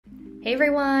Hey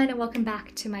everyone, and welcome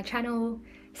back to my channel.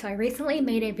 So I recently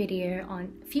made a video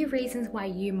on a few reasons why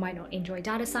you might not enjoy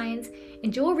data science,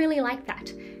 and you'll really like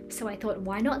that. So I thought,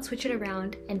 why not switch it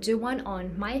around and do one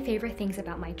on my favorite things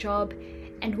about my job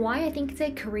and why I think it's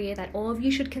a career that all of you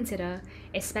should consider,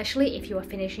 especially if you are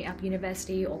finishing up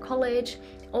university or college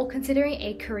or considering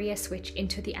a career switch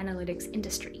into the analytics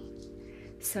industry.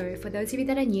 So for those of you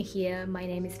that are new here, my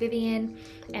name is Vivian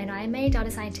and I am a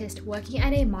data scientist working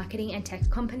at a marketing and tech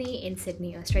company in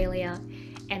Sydney, Australia,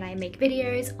 and I make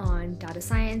videos on data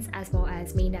science as well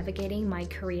as me navigating my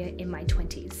career in my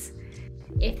 20s.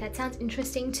 If that sounds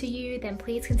interesting to you, then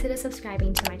please consider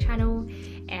subscribing to my channel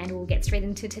and we'll get straight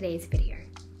into today's video.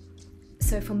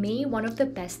 So for me, one of the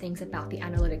best things about the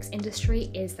analytics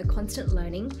industry is the constant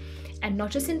learning, and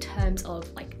not just in terms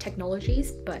of like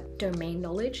technologies, but domain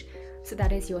knowledge. So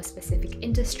that is your specific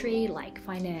industry like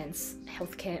finance,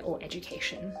 healthcare, or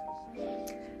education.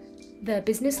 The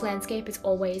business landscape is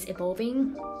always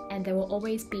evolving and there will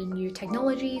always be new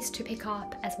technologies to pick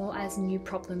up as well as new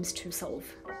problems to solve.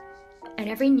 And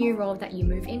every new role that you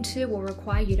move into will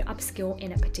require you to upskill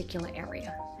in a particular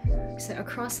area. So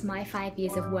across my 5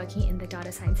 years of working in the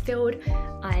data science field,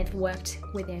 I've worked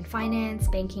within finance,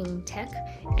 banking, tech,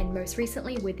 and most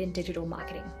recently within digital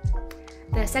marketing.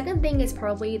 The second thing is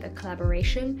probably the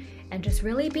collaboration and just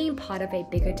really being part of a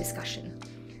bigger discussion.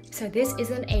 So this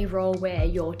isn't a role where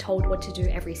you're told what to do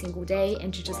every single day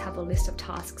and you just have a list of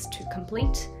tasks to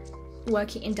complete.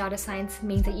 Working in data science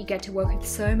means that you get to work with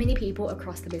so many people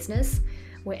across the business,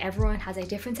 where everyone has a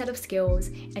different set of skills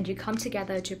and you come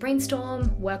together to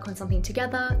brainstorm, work on something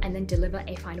together, and then deliver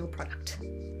a final product.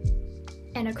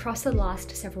 And across the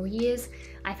last several years,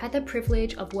 I've had the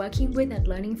privilege of working with and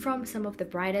learning from some of the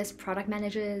brightest product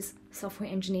managers, software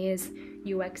engineers,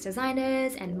 UX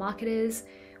designers, and marketers,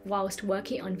 whilst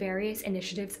working on various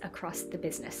initiatives across the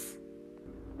business.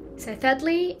 So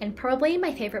thirdly, and probably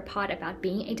my favorite part about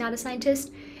being a data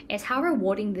scientist, is how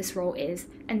rewarding this role is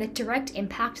and the direct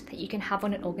impact that you can have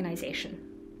on an organization.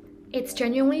 It's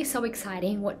genuinely so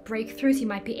exciting what breakthroughs you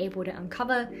might be able to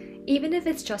uncover, even if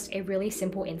it's just a really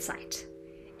simple insight.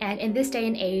 And in this day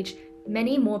and age,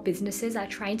 many more businesses are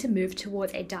trying to move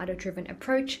towards a data-driven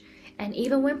approach, and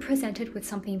even when presented with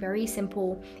something very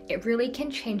simple, it really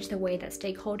can change the way that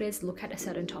stakeholders look at a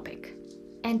certain topic.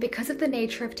 And because of the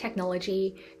nature of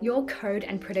technology, your code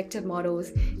and predictive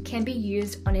models can be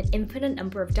used on an infinite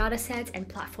number of datasets and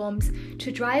platforms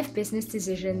to drive business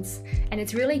decisions, and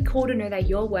it's really cool to know that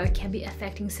your work can be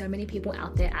affecting so many people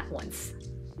out there at once.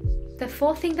 The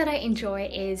fourth thing that I enjoy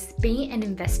is being an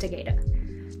investigator.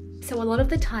 So a lot of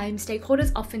the time,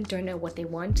 stakeholders often don't know what they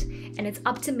want, and it's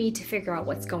up to me to figure out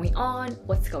what's going on,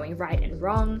 what's going right and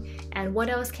wrong, and what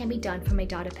else can be done from a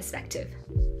data perspective.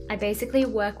 I basically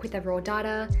work with the raw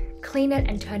data, clean it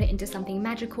and turn it into something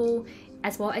magical,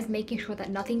 as well as making sure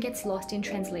that nothing gets lost in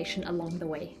translation along the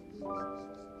way.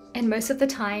 And most of the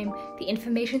time, the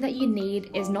information that you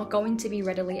need is not going to be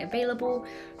readily available,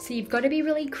 so you've got to be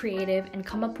really creative and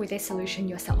come up with a solution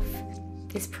yourself.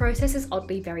 This process is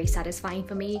oddly very satisfying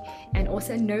for me, and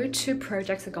also no two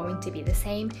projects are going to be the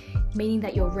same, meaning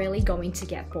that you're really going to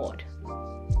get bored.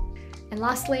 And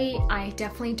lastly, I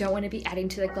definitely don't want to be adding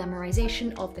to the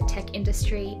glamorization of the tech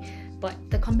industry, but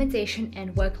the compensation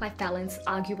and work-life balance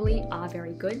arguably are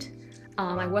very good.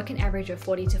 I work an average of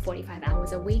 40 to 45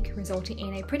 hours a week, resulting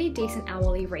in a pretty decent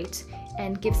hourly rate,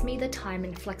 and gives me the time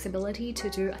and flexibility to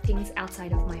do things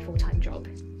outside of my full-time job.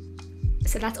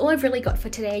 So that's all I've really got for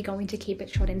today, going to keep it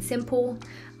short and simple,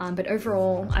 but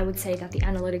overall I would say that the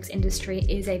analytics industry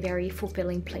is a very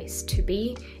fulfilling place to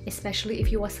be, especially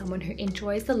if you are someone who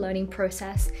enjoys the learning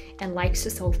process and likes to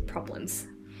solve problems.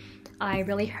 I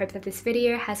really hope that this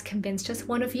video has convinced just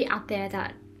one of you out there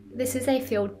that this is a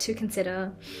field to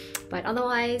consider, but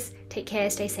otherwise take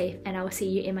care, stay safe, and I will see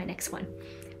you in my next one.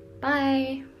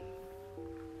 Bye!